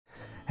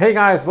Hey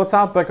guys, what's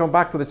up? Welcome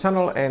back to the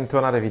channel and to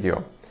another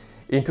video.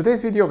 In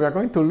today's video we are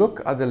going to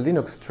look at the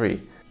Linux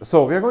tree.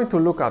 So we are going to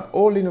look at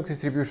all Linux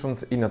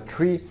distributions in a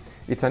tree.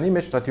 It's an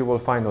image that you will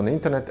find on the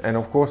internet, and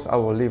of course I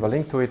will leave a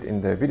link to it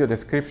in the video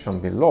description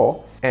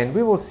below. And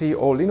we will see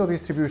all Linux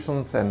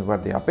distributions and where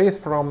they are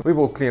based from. We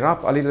will clear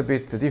up a little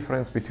bit the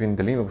difference between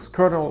the Linux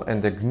kernel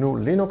and the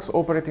GNU Linux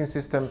operating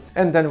system,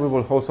 and then we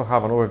will also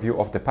have an overview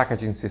of the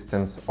packaging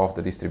systems of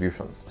the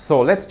distributions.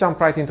 So let's jump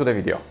right into the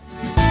video.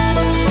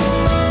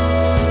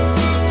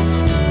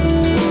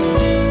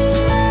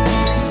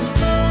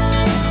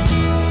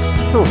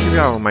 So here we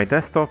are on my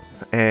desktop,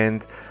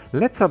 and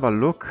let's have a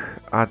look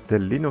at the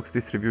Linux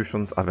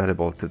distributions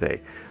available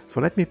today.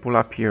 So let me pull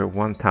up here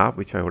one tab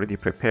which I already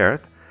prepared.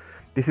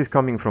 This is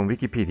coming from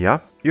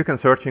Wikipedia. You can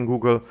search in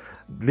Google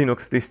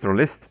Linux distro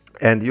list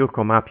and you'll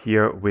come up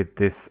here with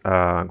this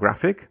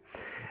graphic.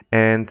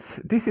 And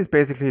this is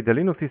basically the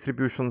Linux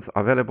distributions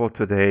available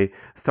today,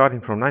 starting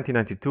from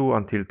 1992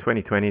 until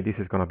 2020. This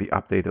is going to be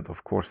updated,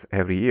 of course,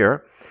 every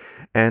year.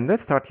 And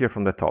let's start here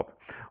from the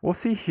top. We'll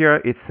see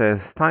here it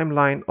says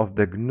timeline of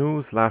the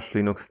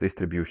GNU/Linux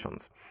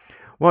distributions.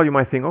 Well, you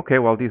might think, okay,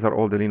 well, these are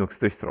all the Linux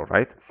distro,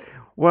 right?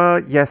 Well,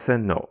 yes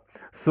and no.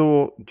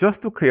 So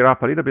just to clear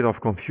up a little bit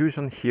of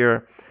confusion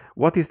here,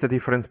 what is the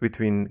difference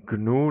between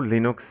GNU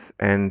Linux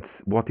and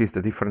what is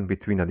the difference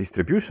between a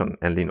distribution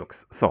and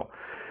Linux? So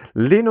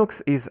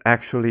Linux is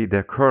actually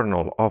the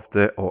kernel of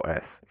the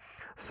OS.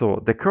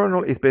 So the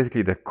kernel is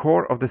basically the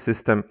core of the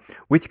system,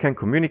 which can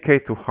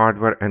communicate to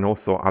hardware and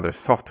also other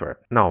software.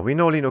 Now, we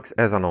know Linux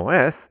as an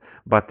OS,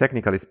 but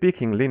technically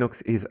speaking,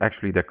 Linux is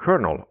actually the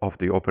kernel of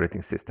the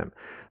operating system.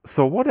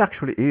 So what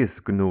actually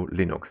is GNU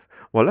Linux?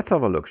 Well, let's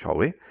have a look, shall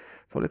we?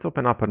 So let's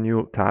open up a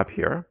new tab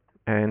here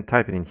and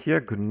type it in here,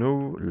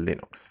 GNU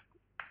Linux.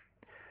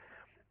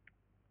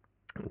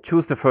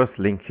 Choose the first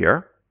link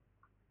here,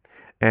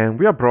 and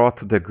we are brought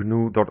to the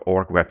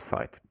GNU.org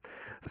website.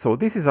 So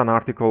this is an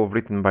article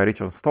written by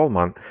Richard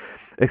Stallman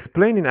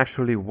explaining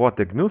actually what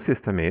the GNU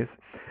system is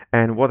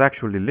and what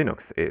actually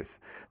Linux is.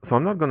 So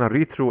I'm not going to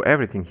read through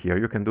everything here.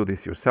 You can do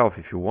this yourself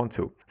if you want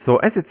to. So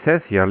as it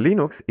says here,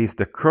 Linux is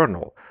the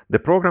kernel, the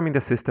program in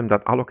the system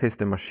that allocates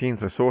the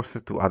machine's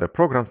resources to other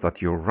programs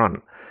that you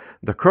run.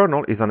 The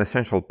kernel is an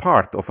essential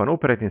part of an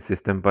operating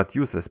system, but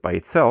useless by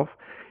itself.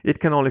 It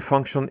can only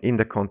function in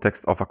the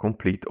context of a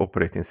complete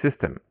operating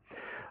system.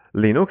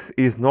 Linux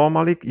is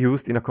normally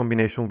used in a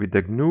combination with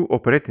the GNU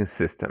operating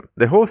system.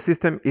 The whole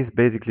system is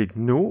basically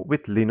GNU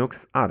with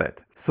Linux added.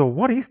 So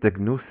what is the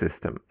GNU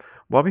system?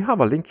 Well, we have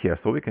a link here,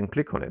 so we can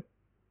click on it.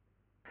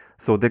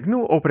 So the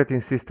GNU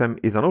operating system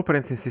is an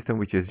operating system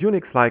which is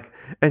Unix-like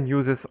and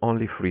uses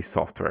only free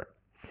software.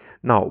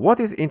 Now, what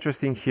is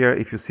interesting here,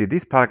 if you see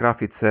this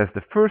paragraph, it says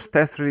the first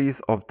test release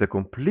of the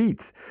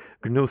complete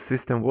GNU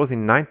system was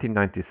in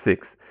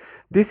 1996.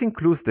 This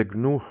includes the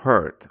GNU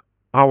herd,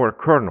 our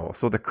kernel,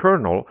 so the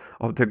kernel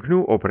of the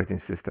GNU operating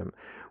system,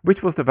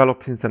 which was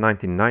developed since the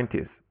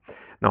 1990s.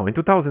 Now, in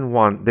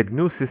 2001, the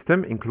GNU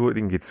system,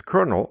 including its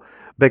kernel,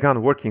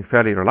 began working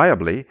fairly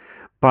reliably,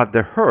 but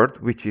the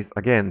herd, which is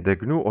again the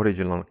GNU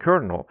original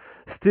kernel,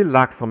 still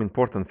lacks some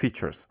important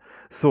features,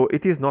 so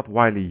it is not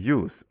widely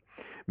used.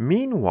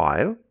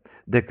 Meanwhile,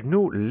 the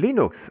GNU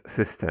Linux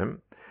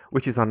system,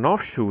 which is an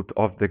offshoot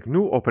of the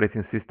GNU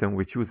operating system,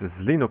 which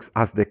uses Linux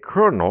as the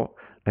kernel,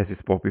 as we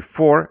spoke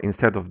before,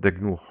 instead of the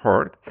GNU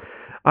herd,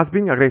 has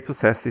been a great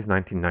success since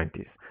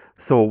 1990s.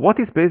 So what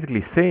it's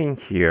basically saying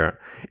here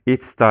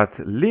is that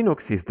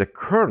Linux is the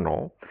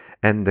kernel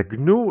and the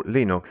GNU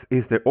Linux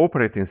is the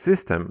operating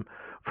system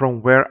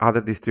from where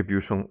other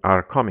distributions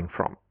are coming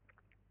from.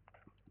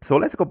 So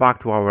let's go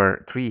back to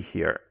our tree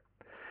here.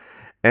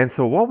 And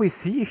so what we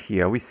see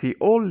here, we see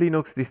all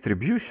Linux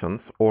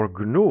distributions or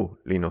GNU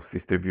Linux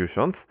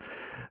distributions.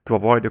 To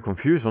avoid the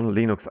confusion,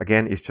 Linux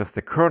again is just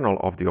the kernel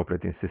of the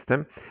operating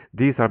system.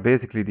 These are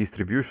basically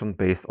distributions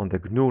based on the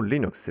GNU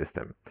Linux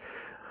system.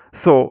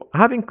 So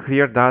having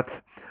cleared that,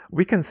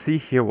 we can see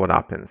here what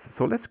happens.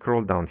 So let's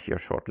scroll down here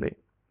shortly.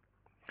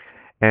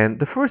 And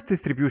the first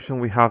distribution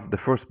we have, the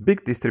first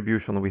big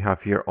distribution we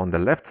have here on the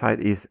left side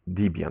is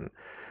Debian.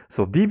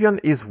 So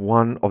Debian is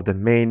one of the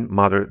main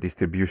mother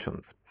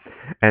distributions.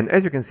 And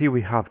as you can see,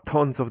 we have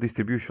tons of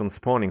distributions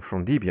spawning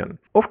from Debian.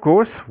 Of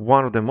course,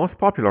 one of the most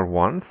popular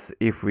ones,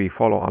 if we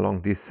follow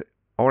along this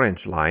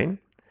orange line,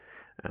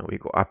 and we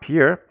go up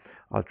here,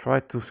 I'll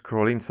try to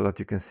scroll in so that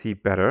you can see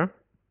better.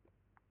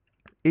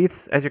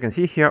 It's, as you can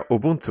see here,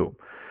 Ubuntu.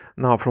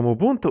 Now, from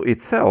Ubuntu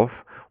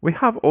itself, we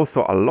have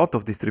also a lot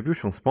of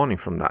distributions spawning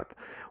from that.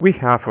 We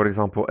have, for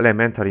example,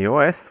 Elementary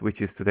OS,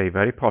 which is today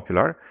very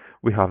popular.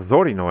 We have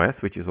Zorin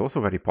OS, which is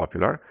also very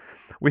popular.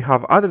 We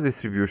have other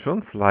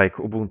distributions like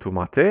Ubuntu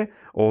Mate,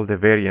 all the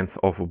variants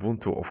of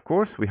Ubuntu, of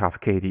course. We have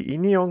KDE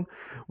Neon.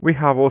 We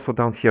have also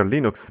down here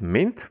Linux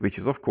Mint, which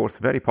is, of course,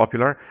 very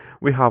popular.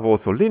 We have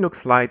also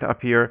Linux Lite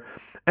up here.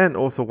 And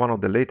also one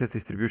of the latest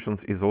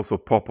distributions is also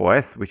Pop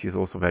OS, which is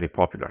also very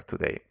popular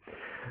today.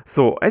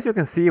 So as you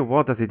can see,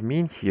 what does it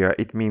mean here?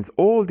 It means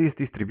all these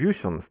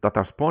distributions that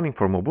are spawning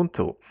from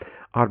Ubuntu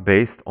are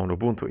based on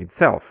Ubuntu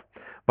itself.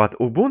 But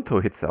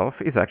Ubuntu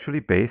itself is actually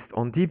based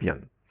on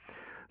Debian.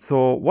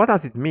 So what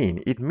does it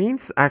mean? It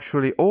means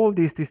actually all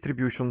these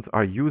distributions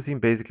are using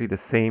basically the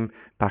same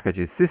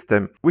packaging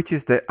system, which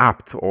is the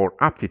apt or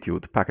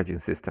aptitude packaging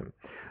system.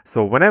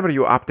 So whenever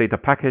you update a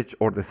package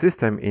or the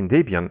system in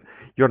Debian,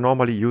 you're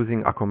normally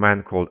using a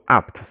command called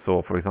apt.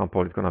 So for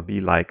example, it's going to be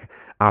like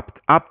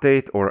apt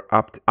update or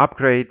apt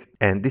upgrade.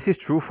 And this is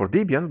true for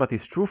Debian, but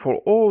it's true for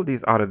all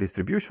these other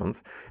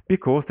distributions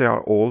because they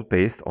are all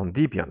based on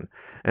Debian.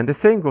 And the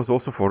same goes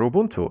also for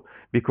Ubuntu.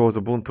 Because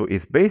Ubuntu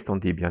is based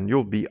on Debian,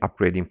 you'll be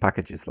upgrading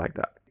packages like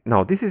that.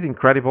 Now, this is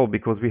incredible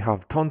because we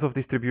have tons of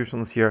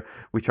distributions here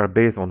which are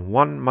based on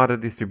one mother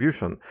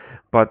distribution.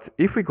 But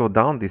if we go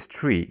down this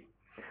tree,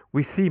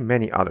 we see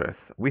many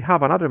others. We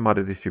have another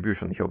mother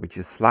distribution here, which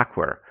is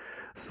Slackware.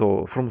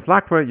 So from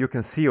Slackware, you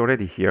can see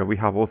already here, we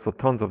have also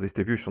tons of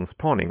distributions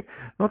spawning.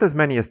 Not as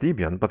many as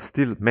Debian, but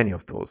still many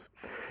of those.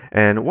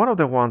 And one of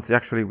the ones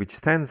actually which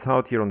stands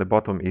out here on the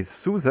bottom is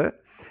SUSE,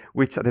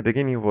 which at the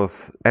beginning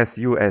was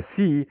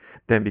SUSE,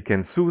 then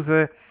became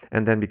SUSE,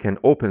 and then became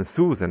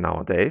OpenSUSE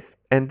nowadays.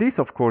 And this,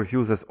 of course,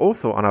 uses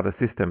also another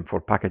system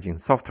for packaging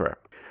software.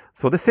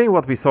 So the same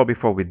what we saw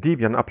before with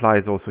Debian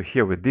applies also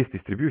here with these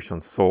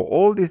distributions. So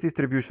all these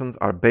distributions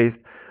are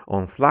based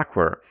on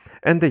Slackware,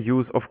 and they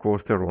use, of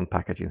course, their own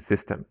packaging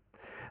system.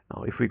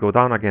 Now, if we go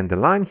down again the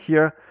line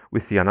here, we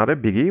see another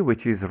biggie,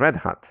 which is Red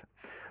Hat.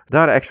 They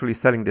are actually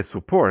selling the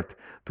support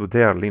to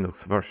their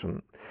Linux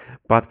version.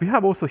 But we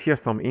have also here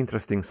some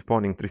interesting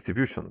spawning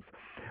distributions.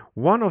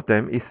 One of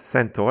them is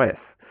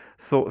CentOS.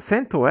 So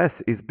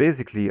CentOS is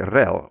basically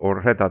RHEL, or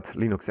Red Hat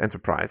Linux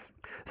Enterprise,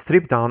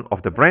 stripped down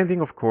of the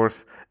branding, of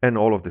course, and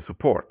all of the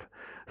support.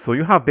 So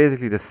you have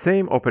basically the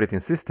same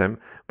operating system,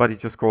 but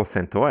it's just called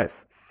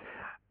CentOS.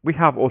 We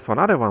have also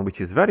another one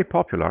which is very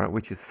popular,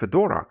 which is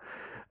Fedora.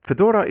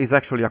 Fedora is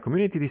actually a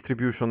community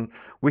distribution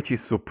which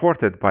is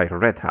supported by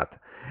Red Hat.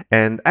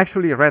 And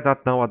actually Red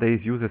Hat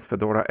nowadays uses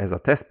Fedora as a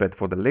testbed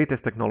for the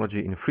latest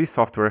technology in free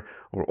software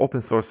or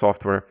open source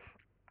software.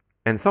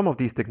 And some of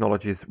these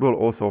technologies will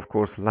also, of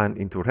course, land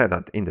into Red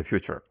Hat in the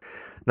future.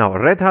 Now,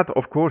 Red Hat,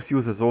 of course,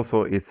 uses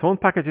also its own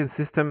packaging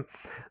system.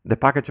 The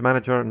package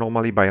manager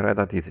normally by Red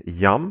Hat is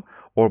Yum,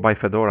 or by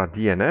Fedora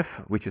DNF,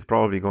 which is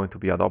probably going to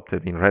be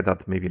adopted in Red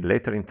Hat maybe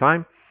later in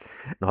time.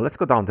 Now, let's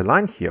go down the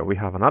line here. We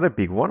have another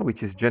big one,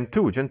 which is Gen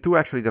 2. Gen 2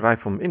 actually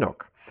derived from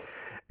Enoch.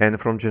 And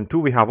from Gen 2,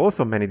 we have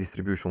also many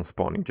distributions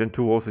spawning. Gen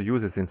 2 also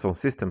uses its own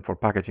system for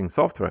packaging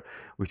software,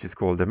 which is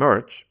called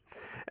Emerge.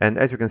 And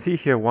as you can see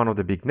here, one of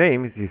the big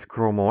names is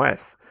Chrome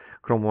OS.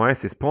 Chrome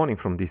OS is spawning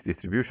from this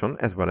distribution,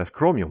 as well as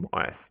Chromium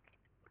OS.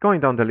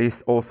 Going down the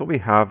list, also we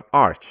have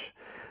Arch.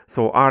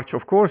 So Arch,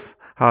 of course,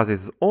 has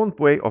its own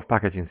way of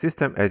packaging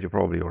system, as you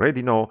probably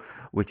already know,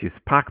 which is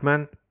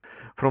Pacman.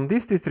 From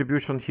this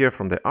distribution here,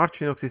 from the Arch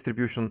Linux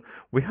distribution,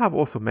 we have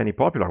also many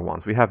popular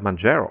ones. We have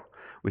Manjaro,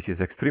 which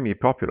is extremely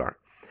popular.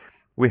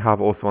 We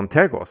have also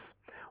Antergos.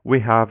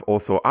 We have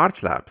also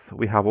Arch Labs.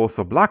 We have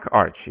also Black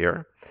Arch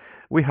here.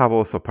 We have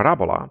also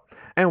Parabola,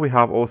 and we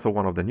have also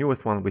one of the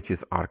newest ones, which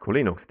is Arco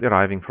Linux,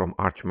 deriving from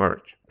Arch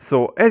Merge.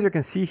 So as you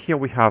can see here,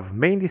 we have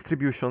main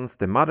distributions,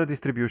 the mother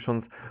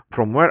distributions,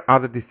 from where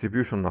other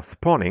distributions are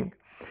spawning.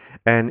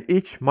 And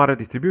each mother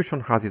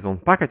distribution has its own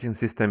packaging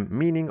system,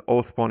 meaning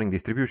all spawning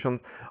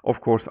distributions, of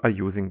course, are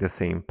using the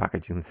same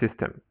packaging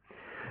system.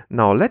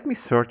 Now, let me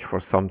search for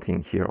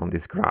something here on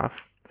this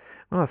graph.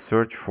 I'll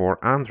search for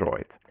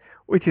Android,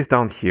 which is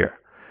down here.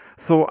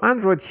 So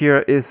Android here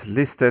is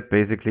listed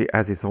basically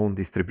as its own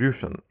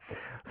distribution.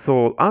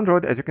 So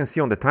Android, as you can see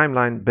on the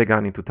timeline,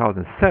 began in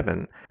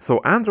 2007. So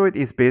Android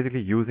is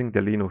basically using the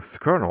Linux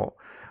kernel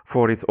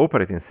for its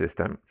operating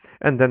system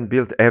and then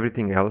built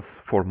everything else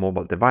for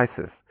mobile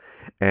devices.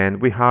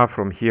 And we have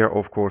from here,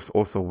 of course,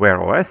 also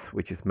Wear OS,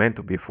 which is meant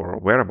to be for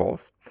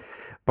wearables.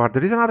 But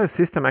there is another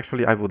system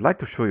actually I would like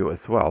to show you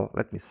as well.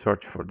 Let me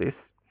search for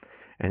this.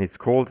 And it's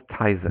called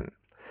Tizen.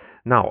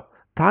 Now,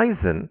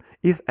 Tizen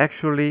is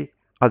actually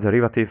a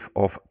derivative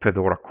of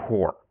Fedora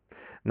Core.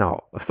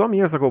 Now, some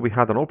years ago, we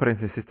had an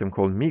operating system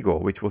called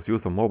Migo, which was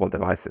used on mobile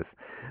devices.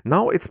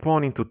 Now it's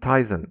spawned into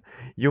Tizen.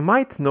 You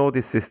might know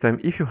this system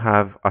if you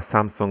have a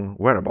Samsung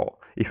wearable.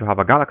 If you have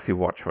a Galaxy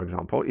Watch, for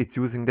example, it's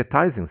using the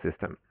Tizen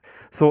system.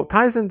 So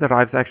Tizen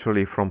derives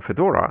actually from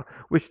Fedora,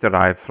 which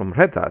derives from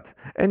Red Hat,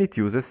 and it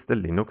uses the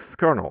Linux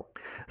kernel.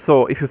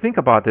 So if you think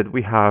about it,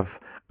 we have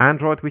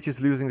Android, which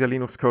is using the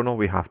Linux kernel.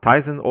 We have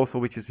Tizen also,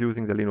 which is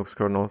using the Linux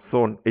kernel.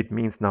 So it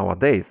means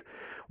nowadays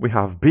we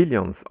have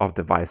billions of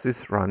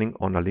devices running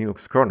on a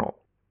Linux kernel.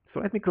 So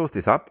let me close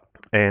this up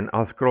and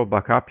I'll scroll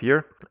back up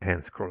here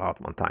and scroll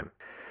out one time.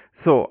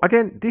 So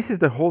again, this is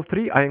the whole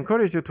tree. I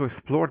encourage you to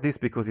explore this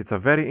because it's a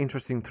very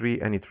interesting tree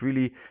and it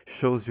really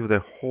shows you the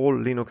whole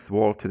Linux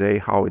world today,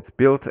 how it's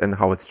built and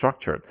how it's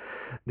structured.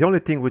 The only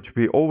thing which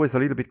be always a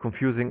little bit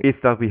confusing is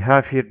that we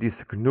have here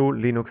these GNU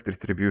Linux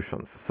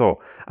distributions.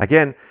 So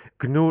again,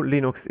 GNU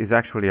Linux is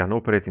actually an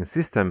operating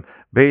system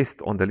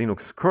based on the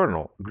Linux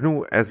kernel.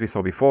 GNU, as we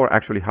saw before,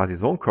 actually has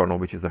its own kernel,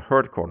 which is the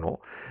herd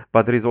kernel,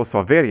 but there is also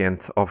a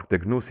variant of the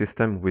GNU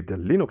system with the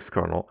Linux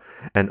kernel,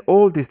 and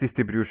all these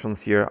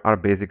distributions here are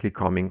basically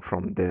coming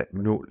from the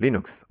GNU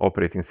Linux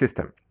operating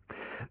system.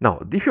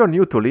 Now, if you're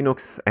new to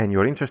Linux and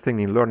you're interested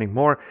in learning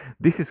more,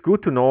 this is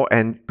good to know,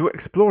 and to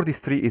explore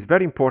this tree is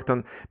very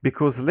important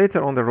because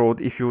later on the road,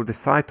 if you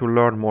decide to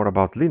learn more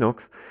about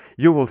Linux,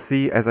 you will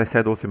see, as I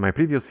said also in my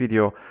previous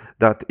video,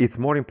 that it's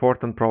more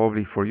important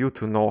probably for you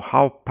to know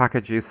how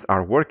packages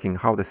are working,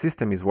 how the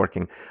system is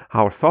working,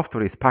 how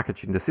software is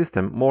packaged in the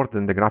system more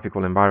than the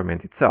graphical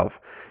environment itself,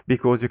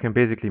 because you can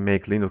basically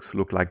make Linux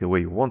look like the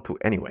way you want to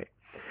anyway.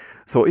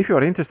 So if you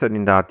are interested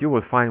in that, you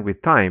will find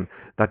with time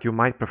that you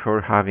might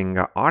prefer having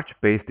an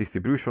Arch-based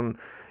distribution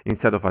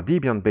instead of a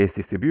Debian-based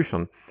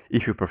distribution,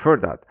 if you prefer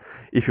that.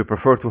 If you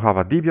prefer to have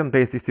a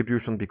Debian-based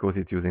distribution because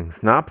it's using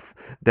snaps,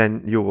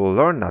 then you will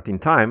learn that in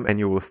time and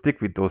you will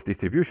stick with those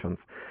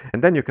distributions.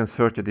 And then you can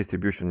search the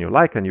distribution you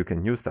like and you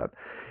can use that.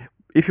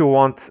 If you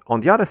want, on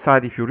the other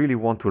side, if you really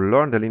want to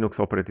learn the Linux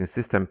operating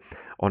system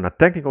on a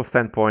technical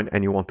standpoint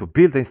and you want to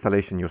build the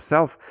installation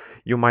yourself,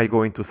 you might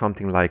go into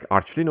something like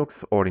Arch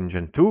Linux or in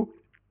Gen 2,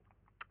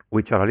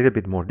 which are a little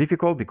bit more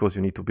difficult because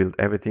you need to build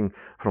everything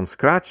from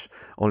scratch.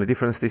 Only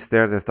difference is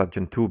there is that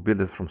Gen 2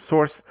 builds from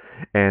source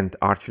and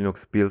Arch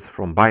Linux builds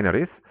from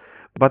binaries.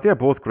 But they are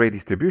both great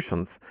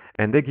distributions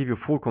and they give you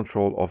full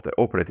control of the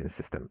operating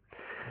system.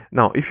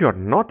 Now, if you are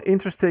not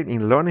interested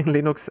in learning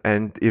Linux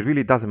and it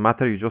really doesn't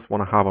matter, you just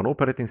want to have an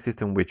operating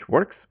system which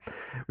works,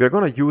 we are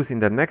going to use in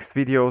the next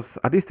videos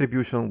a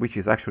distribution which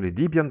is actually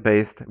Debian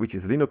based, which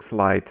is Linux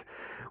Lite,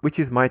 which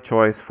is my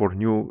choice for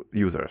new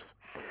users.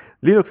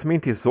 Linux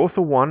Mint is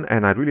also one,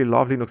 and I really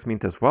love Linux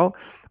Mint as well.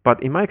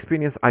 But in my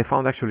experience, I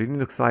found actually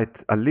Linux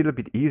Lite a little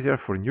bit easier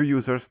for new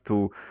users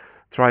to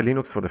try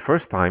Linux for the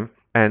first time.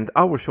 And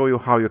I will show you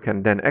how you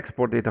can then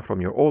export data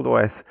from your old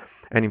OS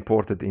and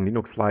import it in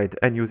Linux Lite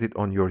and use it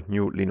on your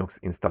new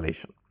Linux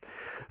installation.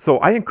 So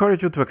I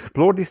encourage you to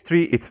explore this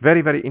tree. It's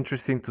very, very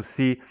interesting to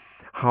see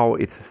how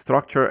it's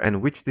structured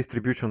and which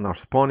distributions are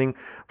spawning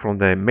from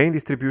the main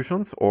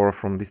distributions or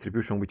from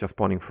distributions which are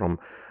spawning from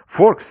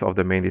forks of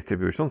the main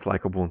distributions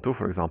like Ubuntu,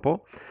 for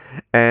example.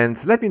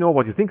 And let me know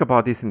what you think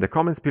about this in the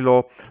comments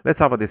below. Let's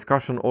have a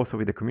discussion also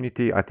with the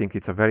community. I think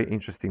it's a very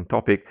interesting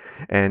topic,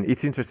 and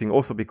it's interesting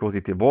also because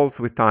it evolves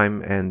with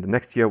time, and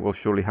next year we'll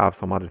surely have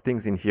some other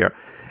things in here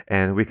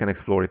and we can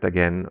explore it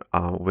again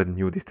when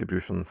new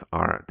distributions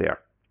are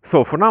there.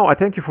 So for now, I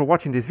thank you for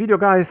watching this video,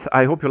 guys.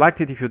 I hope you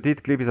liked it. If you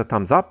did, give it a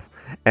thumbs up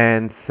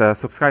and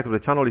subscribe to the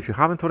channel if you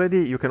haven't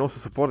already. You can also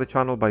support the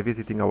channel by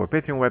visiting our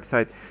Patreon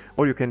website,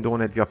 or you can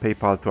donate via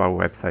PayPal to our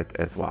website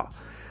as well.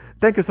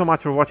 Thank you so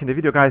much for watching the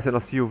video, guys, and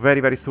I'll see you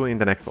very, very soon in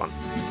the next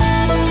one.